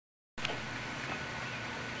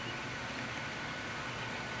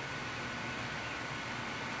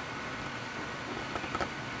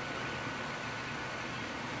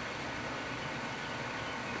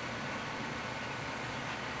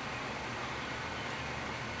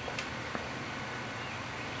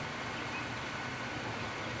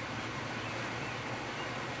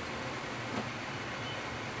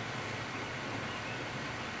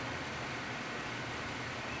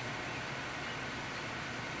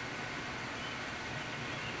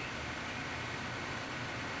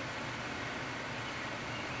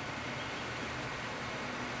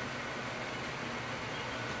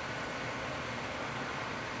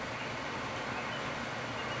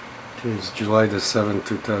It's July the 7th,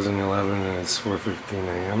 2011, and it's 4:15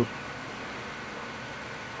 a.m.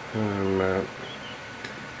 I'm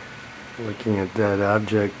looking at that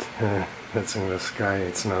object that's in the sky.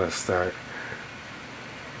 It's not a star.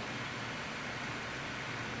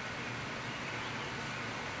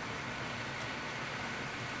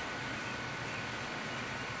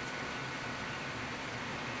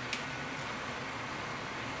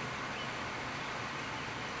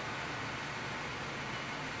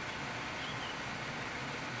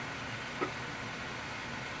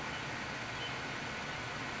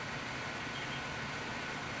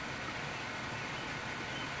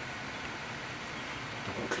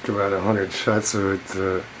 Took about 100 shots of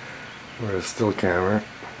it with a still camera,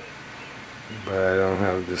 but I don't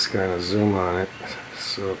have this kind of zoom on it,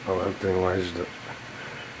 so I'll have to enlarge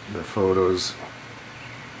the photos.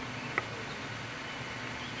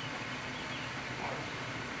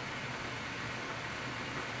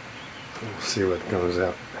 We'll see what comes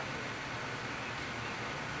out.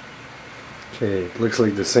 Okay, it looks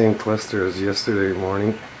like the same cluster as yesterday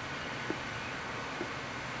morning.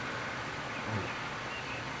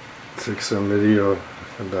 Took some video,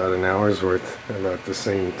 about an hour's worth, about the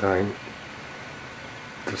same time.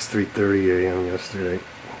 It was 3:30 a.m. yesterday,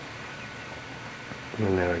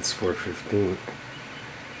 and now it's 4:15.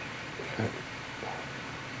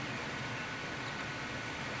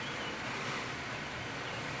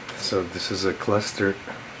 So this is a cluster,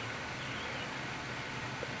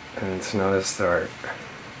 and it's not a star.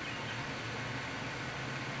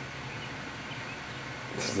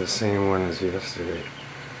 It's the same one as yesterday.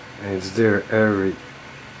 And it's there every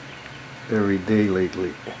day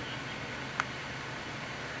lately.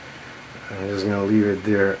 I'm just gonna leave it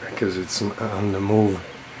there because it's on the move.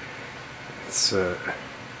 It's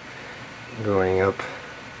going up.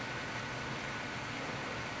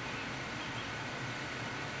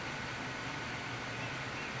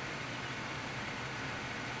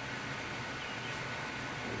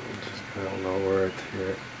 I'm just gonna lower it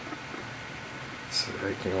here so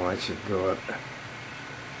I can watch it go up.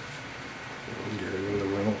 Get it in the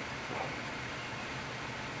middle.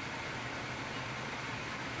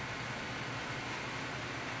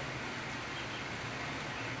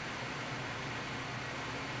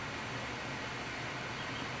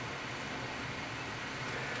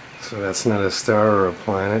 So that's not a star or a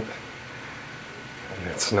planet.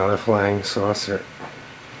 It's not a flying saucer.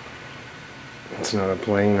 It's not a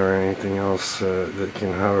plane or anything else that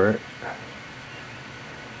can hover.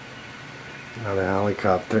 Not a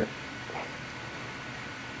helicopter.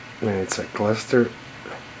 And it's a cluster,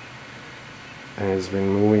 and it's been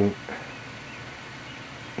moving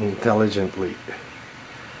intelligently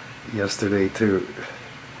yesterday too.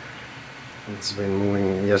 It's been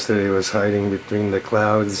moving. Yesterday it was hiding between the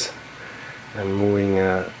clouds and moving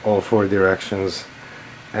all four directions,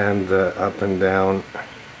 and up and down,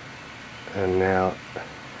 and now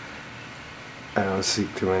I don't see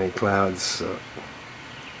too many clouds, so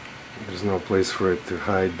there's no place for it to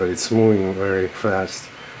hide, but it's moving very fast,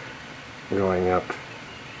 going up.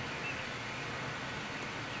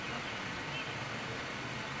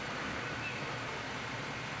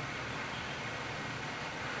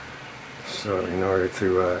 So in order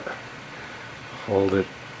to hold it,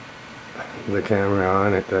 the camera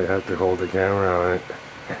on it, I have to hold the camera on it.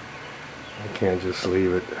 I can't just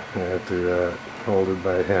leave it. I have to hold it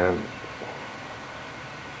by hand.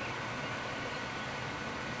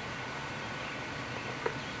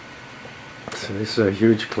 So this is a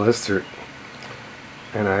huge cluster,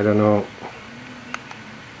 and I don't know.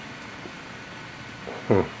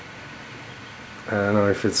 I don't know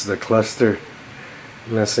if it's the cluster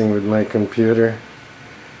messing with my computer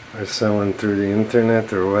or someone through the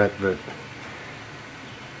internet or what, but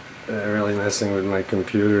they're really messing with my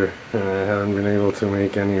computer, and I haven't been able to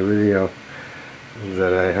make any video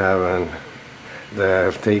that I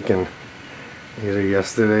have taken either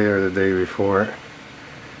yesterday or the day before.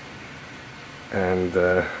 And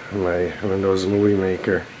my Windows Movie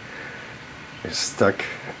Maker is stuck,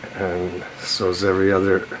 and so is every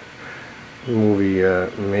other movie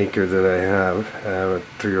maker that I have. I have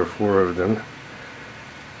 3 or 4 of them,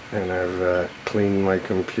 and I've cleaned my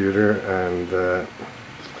computer and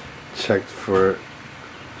checked for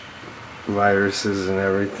viruses and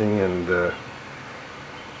everything, and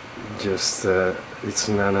just it's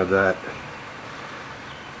none of that.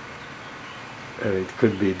 And it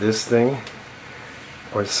could be this thing,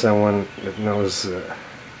 or someone that knows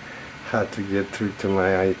how to get through to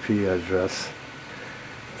my IP address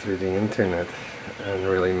through the internet, and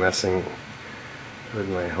really messing with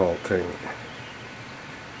my whole thing.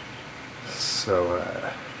 So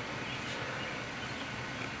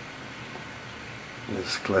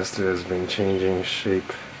This cluster has been changing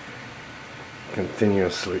shape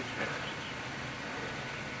continuously.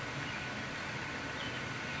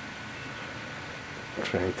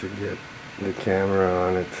 Trying to get the camera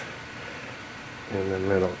on it in the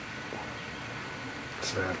middle.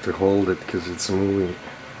 So I have to hold it because it's moving.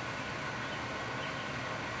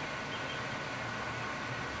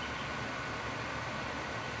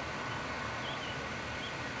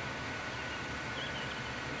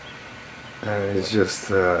 And it's just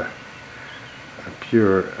a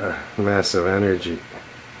pure mass of energy.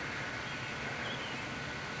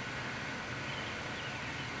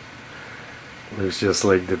 It's just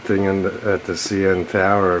like the thing at the CN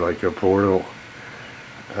Tower, like a portal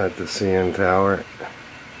at the CN Tower.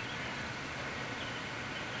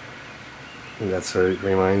 And that's what it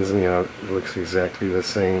reminds me of. It looks exactly the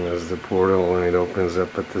same as the portal when it opens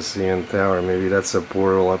up at the CN Tower. Maybe that's a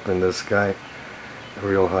portal up in the sky,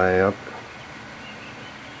 real high up.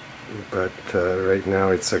 But right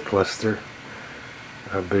now it's a cluster,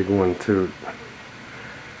 a big one too.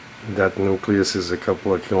 That nucleus is a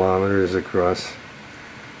couple of kilometers across,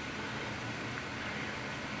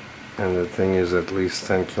 and the thing is at least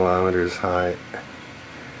 10 kilometers high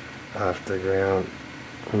off the ground,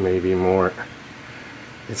 maybe more.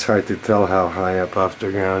 It's hard to tell how high up off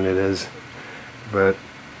the ground it is, but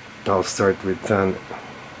I'll start with 10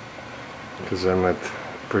 because I'm at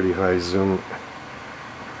pretty high zoom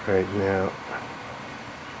right now.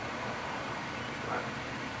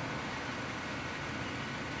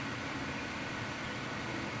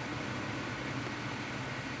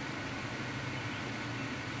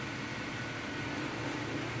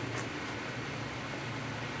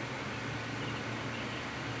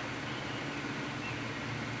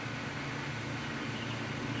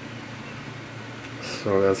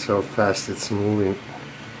 So that's how fast it's moving.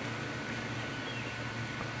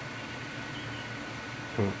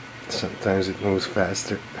 Sometimes it moves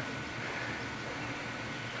faster.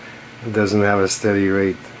 It doesn't have a steady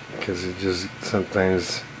rate because it just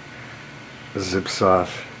sometimes zips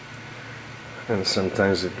off, and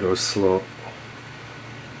sometimes it goes slow.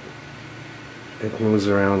 It moves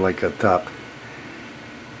around like a top.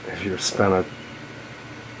 If you spun a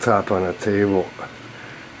top on a table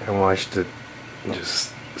and watched it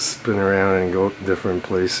just spin around and go different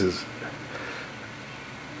places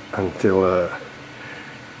until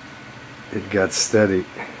it got steady.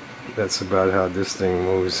 That's about how this thing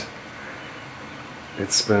moves.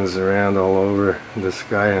 It spins around all over the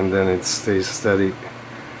sky and then it stays steady.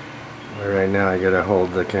 But right now I gotta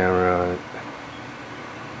hold the camera on it.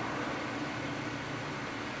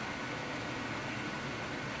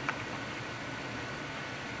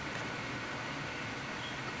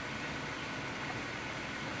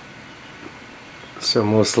 So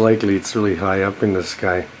most likely it's really high up in the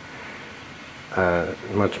sky,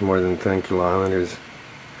 much more than 10 kilometers,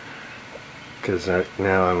 because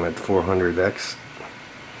now I'm at 400x.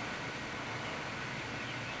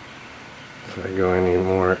 If I go any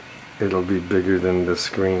more, it'll be bigger than the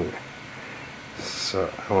screen, so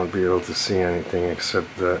I won't be able to see anything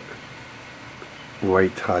except the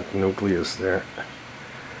white hot nucleus there,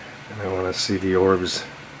 and I want to see the orbs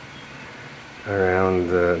around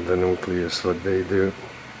the nucleus, what they do.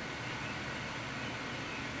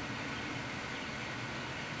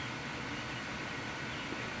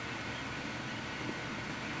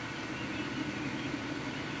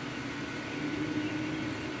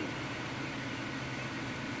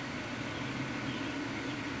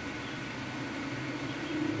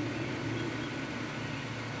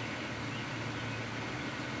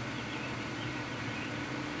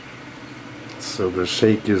 So the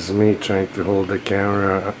shake is me trying to hold the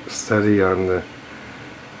camera steady on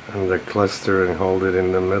the cluster and hold it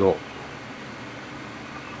in the middle.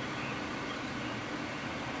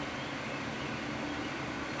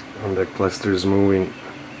 And the cluster is moving.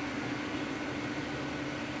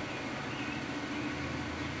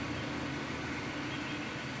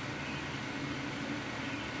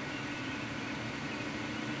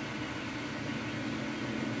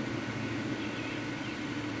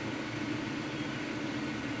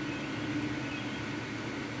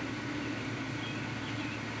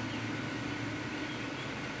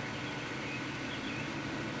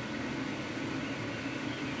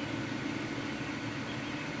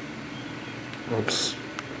 Oops.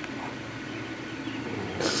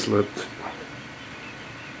 Slipped.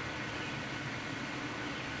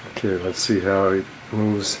 Okay, let's see how it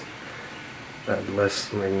moves at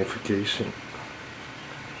less magnification.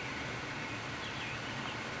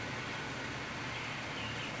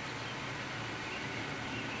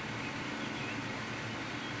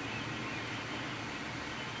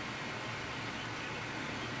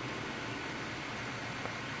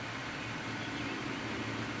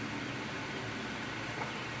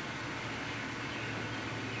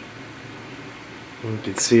 You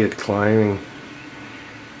can see it climbing,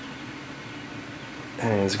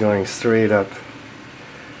 and it's going straight up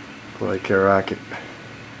like a rocket.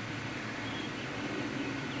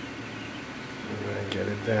 I'm gonna get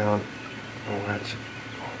it down and watch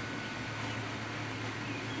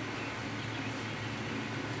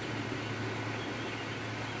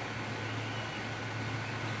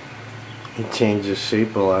it. It changes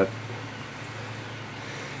shape a lot.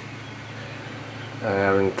 I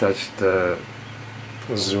haven't touched the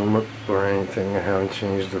zoom up or anything. I haven't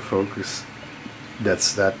changed the focus.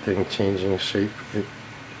 That's that thing changing shape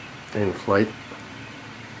in flight.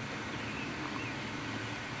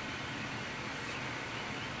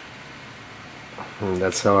 And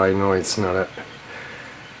that's how I know it's not a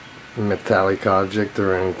metallic object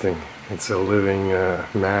or anything. It's a living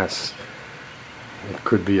mass. It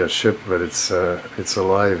could be a ship, but it's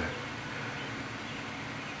alive.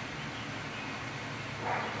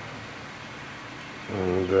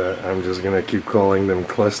 And I'm just gonna keep calling them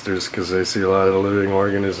clusters because I see a lot of living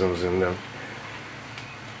organisms in them.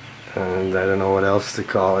 And I don't know what else to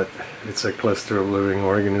call it. It's a cluster of living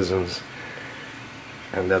organisms.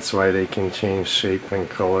 And that's why they can change shape and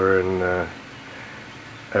color and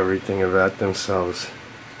everything about themselves.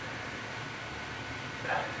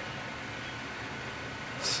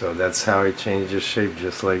 So that's how it changes shape,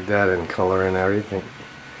 just like that, and color and everything.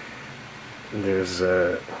 There's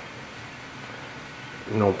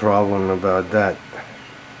no problem about that.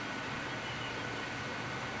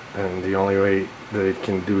 And the only way that it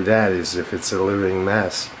can do that is if it's a living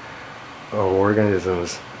mass of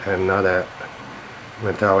organisms and not a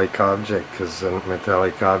metallic object, because a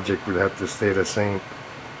metallic object would have to stay the same.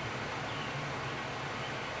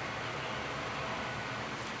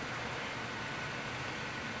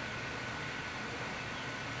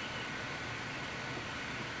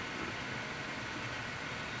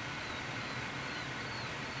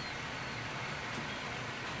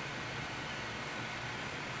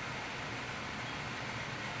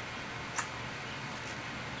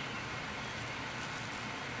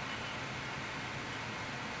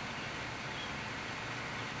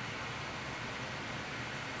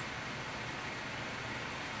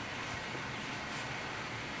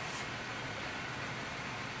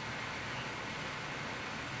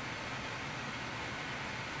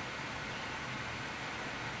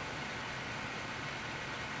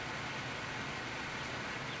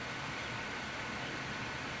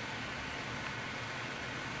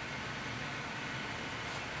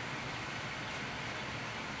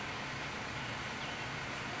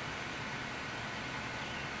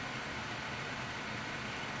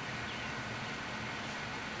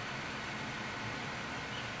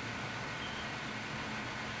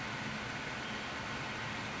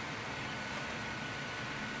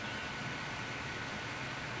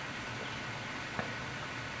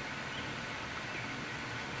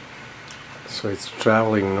 So it's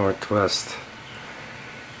traveling northwest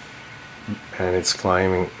and it's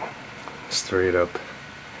climbing straight up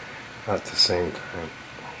at the same time.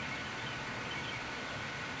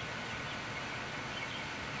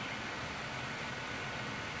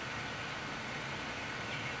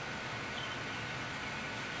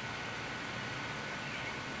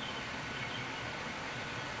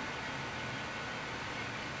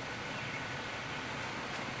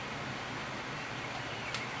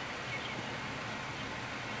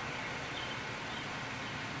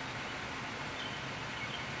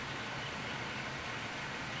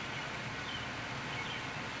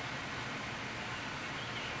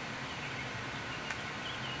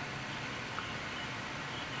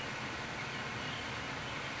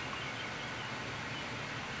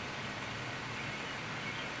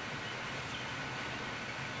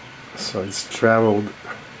 So it's traveled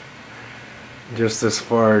just as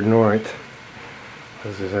far north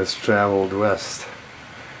as it has traveled west.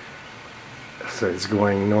 So it's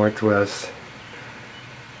going northwest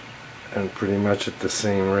and pretty much at the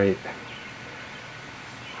same rate.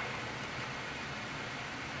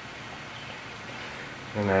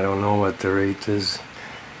 And I don't know what the rate is,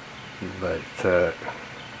 but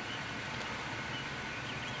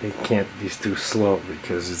it can't be too slow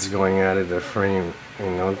because it's going out of the frame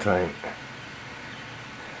in no time.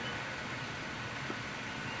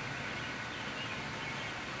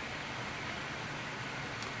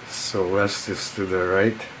 So west is to the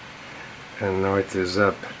right and north is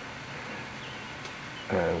up,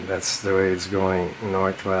 and that's the way it's going,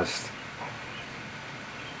 northwest.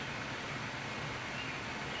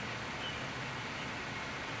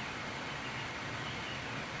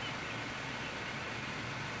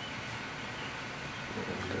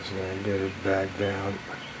 I'm just going to get it back down.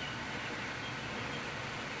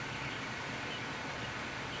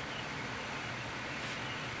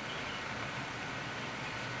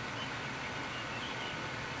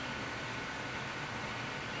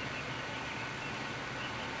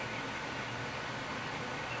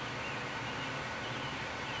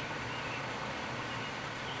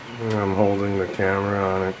 I'm holding the camera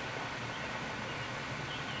on it.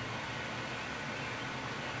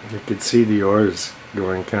 You could see the orbs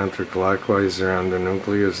going counterclockwise around the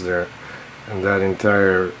nucleus there, and that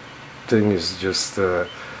entire thing is just the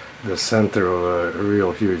center of a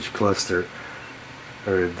real huge cluster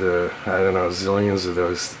with I don't know, zillions of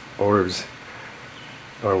those orbs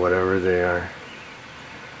or whatever they are.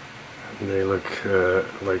 They look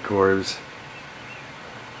like orbs,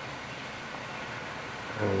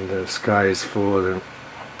 and the sky is full of them,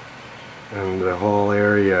 and the whole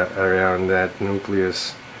area around that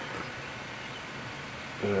nucleus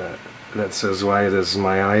that's as wide as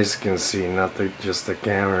my eyes can see, not just the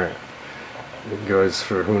camera. It goes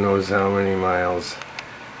for who knows how many miles,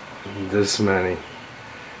 this many,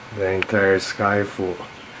 the entire sky full,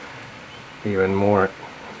 even more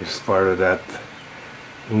is part of that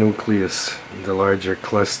nucleus, the larger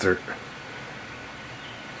cluster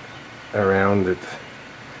around it.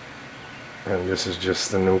 And this is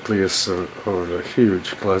just the nucleus of a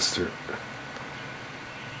huge cluster.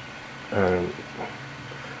 And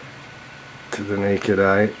to the naked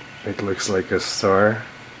eye, it looks like a star,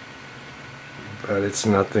 but it's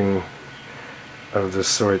nothing of the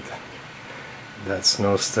sort. That's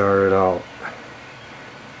no star at all.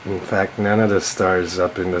 In fact, none of the stars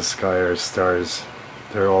up in the sky are stars.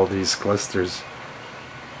 They're all these clusters.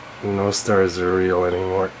 No stars are real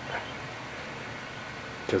anymore,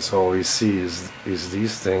 because all we see is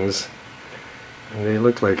these things, and they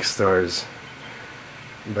look like stars.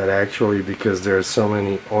 But actually, because there are so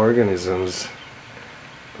many organisms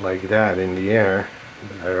like that in the air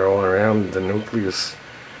that are all around the nucleus,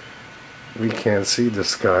 we can't see the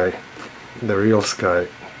sky, the real sky.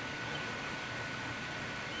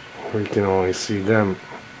 We can only see them.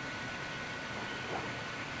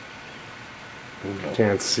 We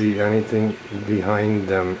can't see anything behind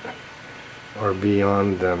them or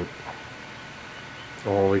beyond them.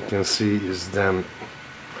 All we can see is them.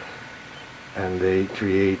 And they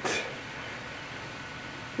create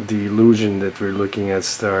the illusion that we're looking at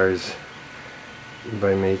stars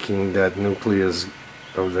by making that nucleus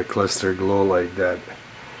of the cluster glow like that.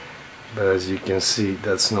 But as you can see,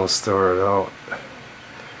 that's no star at all.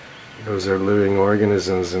 Those are living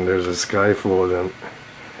organisms, and there's a sky full of them.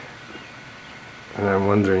 And I'm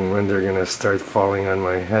wondering when they're gonna start falling on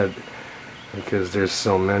my head, because there's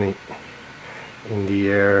so many in the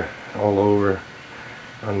air, all over,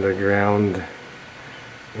 on the ground,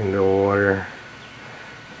 in the water,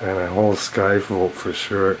 and a whole sky full for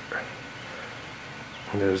sure.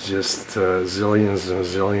 There's just zillions and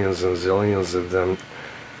zillions and zillions of them.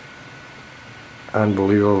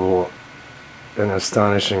 Unbelievable, an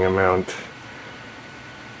astonishing amount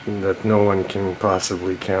that no one can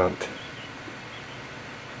possibly count.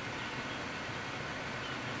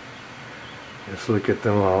 Just look at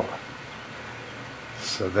them all.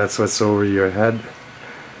 So that's what's over your head,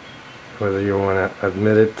 whether you want to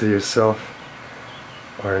admit it to yourself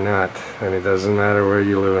or not. And it doesn't matter where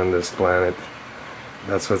you live on this planet.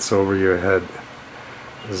 That's what's over your head.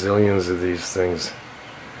 Zillions of these things.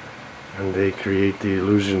 And they create the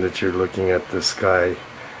illusion that you're looking at the sky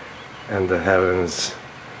and the heavens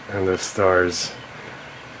and the stars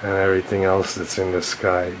and everything else that's in the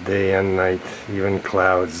sky, day and night, even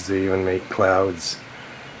clouds. They even make clouds.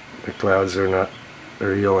 The clouds are not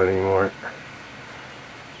real anymore.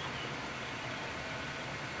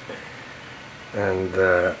 And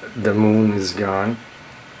the moon is gone.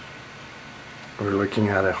 We're looking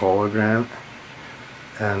at a hologram.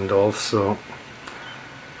 And also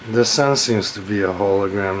the sun seems to be a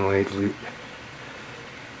hologram lately,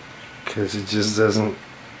 because it just doesn't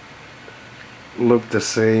look the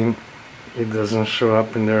same. It doesn't show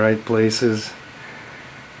up in the right places.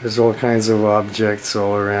 There's all kinds of objects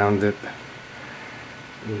all around it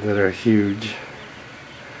that are huge,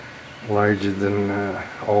 larger than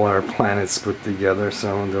all our planets put together,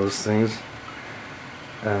 some of those things.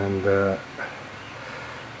 And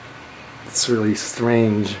it's really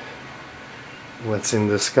strange what's in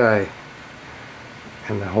the sky,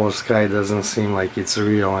 and the whole sky doesn't seem like it's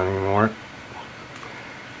real anymore.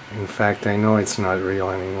 In fact, I know it's not real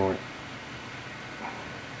anymore,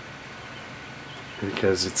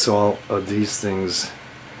 because it's all of these things.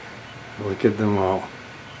 Look at them all.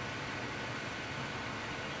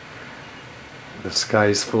 The sky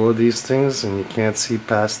is full of these things, and you can't see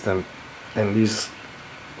past them. And these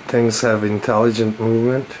things have intelligent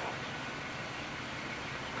movement.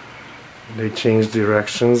 They change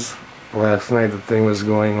directions. Last night the thing was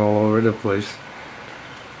going all over the place,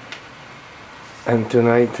 and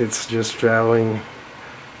tonight it's just traveling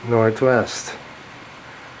northwest.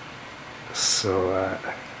 So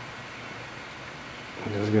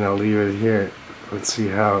I'm just gonna leave it here. Let's see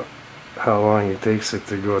how long it takes it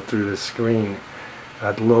to go through the screen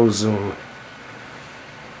at low zoom.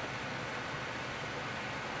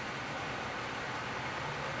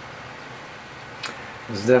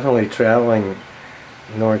 It's definitely traveling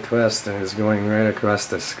northwest and is going right across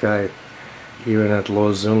the sky. Even at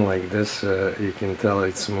low zoom like this, you can tell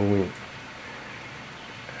it's moving.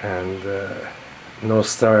 And no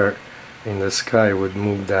star in the sky would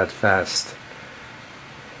move that fast,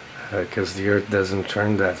 because the Earth doesn't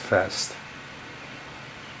turn that fast.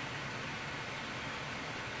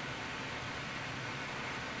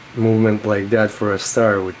 Movement like that for a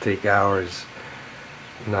star would take hours,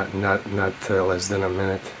 not less than a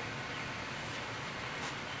minute.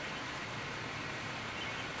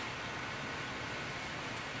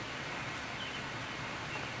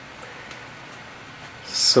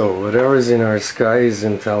 So whatever's in our sky is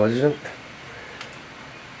intelligent.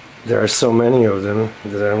 There are so many of them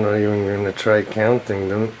that I'm not even going to try counting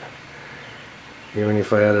them. Even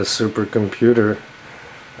if I had a supercomputer,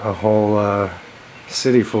 a whole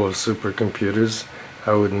city full of supercomputers,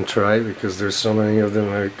 I wouldn't try, because there's so many of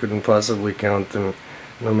them I couldn't possibly count them.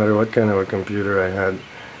 No matter what kind of a computer I had,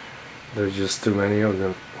 there's just too many of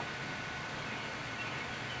them.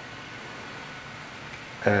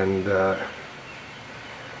 And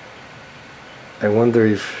I wonder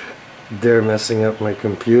if they're messing up my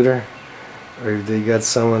computer, or if they got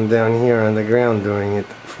someone down here on the ground doing it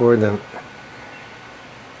for them.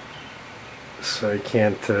 So I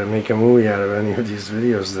can't make a movie out of any of these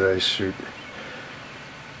videos that I shoot.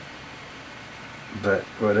 But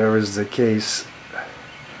whatever's the case,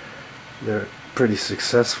 they're pretty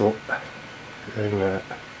successful in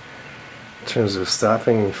terms of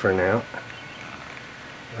stopping me for now.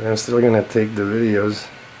 But I'm still gonna take the videos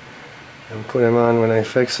and put them on when I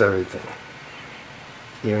fix everything,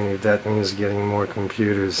 even if that means getting more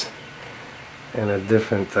computers and a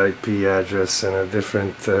different IP address and a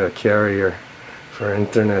different carrier for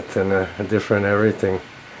internet and a different everything.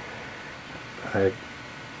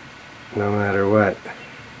 No matter what,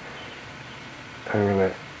 I'm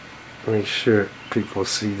gonna make sure people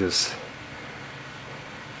see this.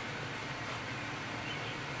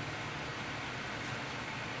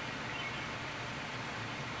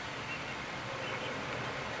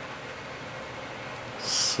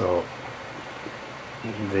 So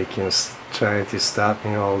they can try to stop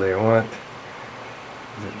me all they want,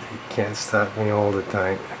 but they can't stop me all the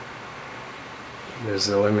time. There's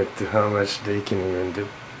a limit to how much they can even do.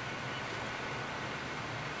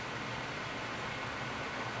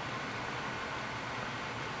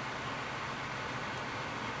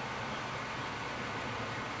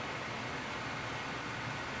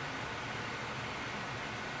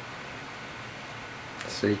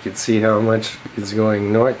 So you can see how much it's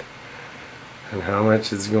going north and how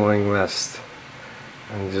much it's going west.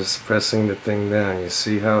 I'm just pressing the thing down. You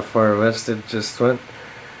see how far west it just went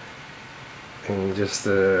in just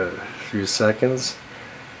a few seconds?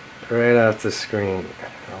 Right off the screen.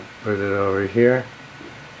 I'll put it over here.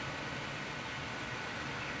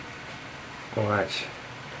 Watch.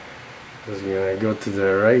 It's gonna go to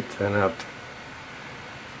the right and up.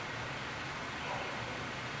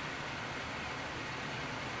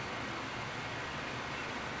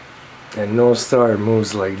 And no star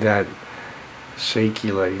moves like that,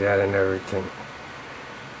 shaky like that and everything.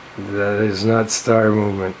 That is not star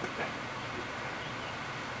movement.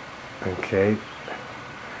 Okay?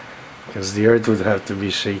 Because the Earth would have to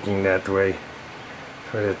be shaking that way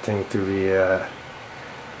for the thing to be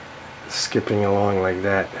skipping along like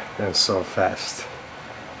that and so fast.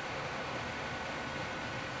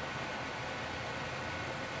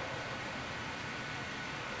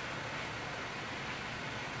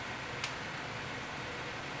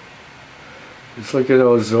 Just look at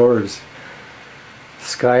those orbs.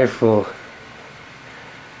 Sky full.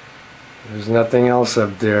 There's nothing else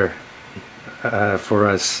up there for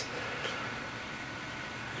us.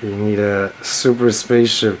 You need a super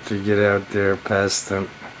spaceship to get out there past them.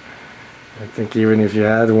 I think even if you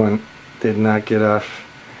had one, they'd knock it off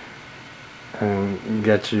and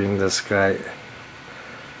get you in the sky.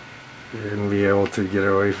 You wouldn't be able to get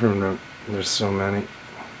away from them. There's so many.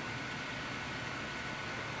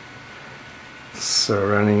 So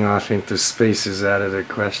running off into space is out of the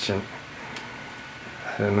question.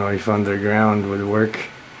 I don't know if underground would work,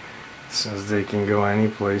 since they can go any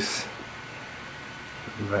place.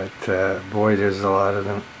 But boy, there's a lot of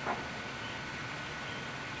them.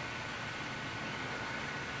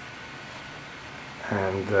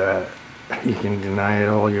 And you can deny it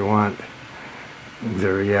all you want.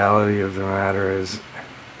 The reality of the matter is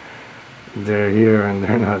they're here and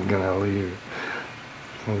they're not gonna leave.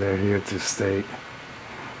 and they're here to stay.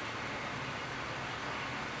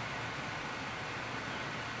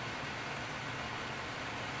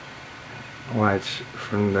 Watch,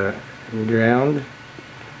 from the ground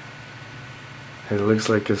it looks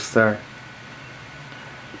like a star,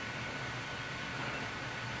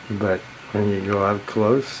 but when you go up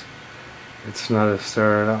close, it's not a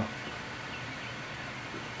star at all.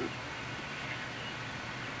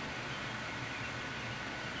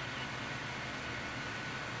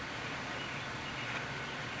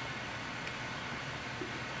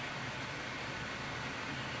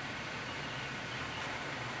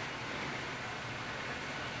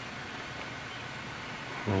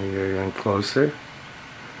 And you go even closer,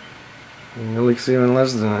 and it looks even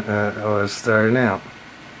less than a star now.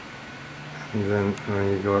 And then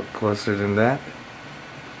when you go up closer than that,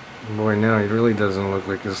 boy, now it really doesn't look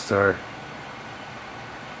like a star.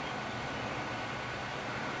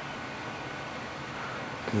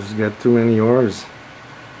 It's got too many orbs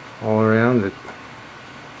all around it.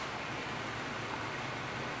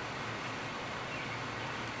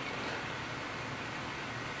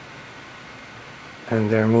 And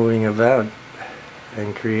they're moving about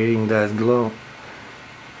and creating that glow,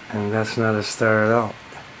 and that's not a star at all.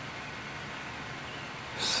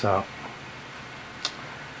 So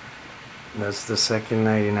that's the second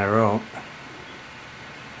night in a row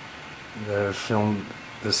that I filmed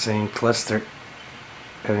the same cluster,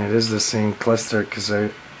 and it is the same cluster because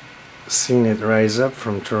I've seen it rise up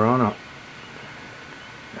from Toronto,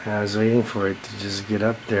 and I was waiting for it to just get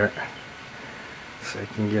up there so I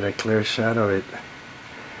can get a clear shot of it.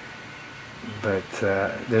 But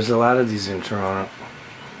there's a lot of these in Toronto.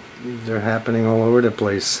 They're happening all over the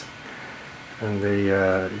place, and they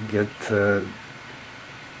get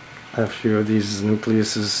a few of these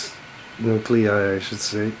nuclei, I should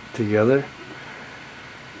say, together,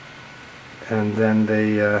 and then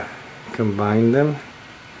they combine them,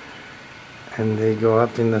 and they go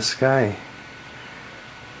up in the sky,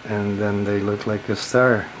 and then they look like a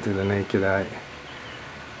star to the naked eye.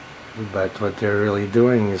 But what they're really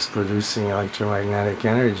doing is producing electromagnetic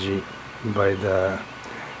energy by the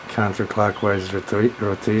counterclockwise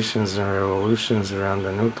rotations and revolutions around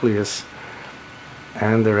the nucleus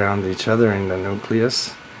and around each other in the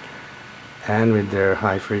nucleus, and with their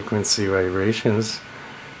high frequency vibrations,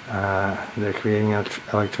 they're creating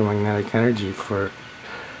electromagnetic energy for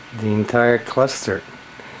the entire cluster.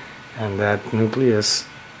 And that nucleus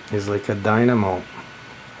is like a dynamo.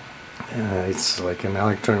 It's like an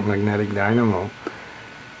electromagnetic dynamo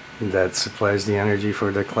that supplies the energy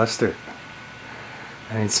for the cluster,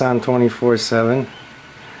 and it's on 24/7,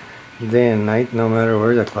 day and night, no matter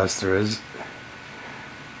where the cluster is.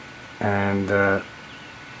 And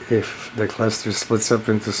if the cluster splits up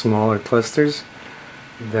into smaller clusters,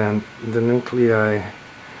 then the nuclei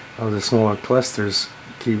of the smaller clusters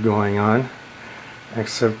keep going on,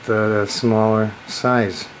 except the smaller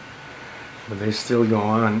size, but they still go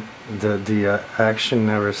on. The action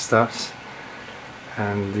never stops,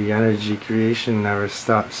 and the energy creation never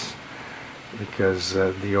stops, because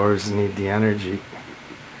the orbs need the energy,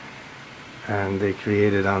 and they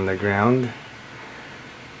create it on the ground,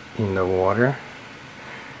 in the water,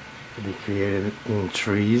 they create it in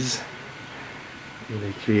trees,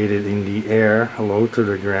 they create it in the air low to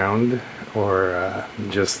the ground, or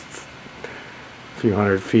just a few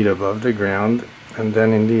hundred feet above the ground, and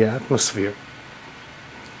then in the atmosphere.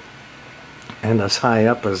 And as high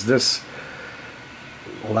up as this,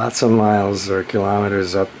 lots of miles or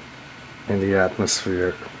kilometers up in the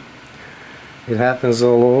atmosphere. It happens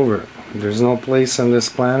all over. There's no place on this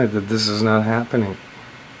planet that this is not happening,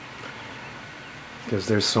 because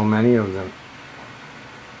there's so many of them.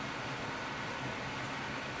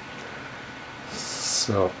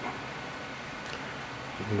 So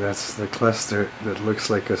that's the cluster that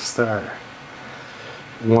looks like a star.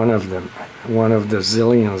 One of them, one of the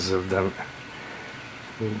zillions of them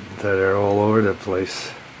that are all over the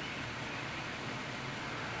place.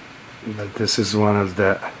 But this is one of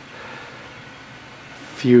the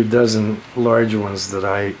few dozen large ones that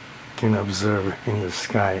I can observe in the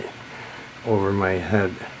sky over my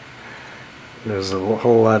head. There's a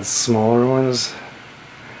whole lot smaller ones,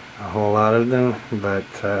 a whole lot of them, but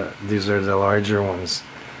these are the larger ones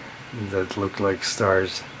that look like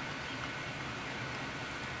stars.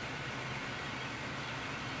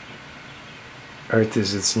 Earth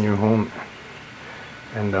is its new home,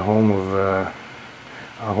 and the home of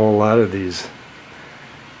a whole lot of these,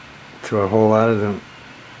 to a whole lot of them.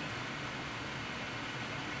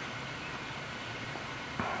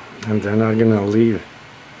 And they're not gonna leave.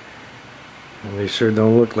 And they sure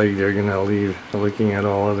don't look like they're gonna leave, looking at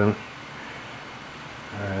all of them.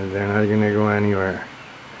 They're not gonna go anywhere.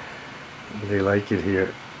 They like it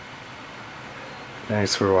here.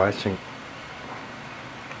 Thanks for watching.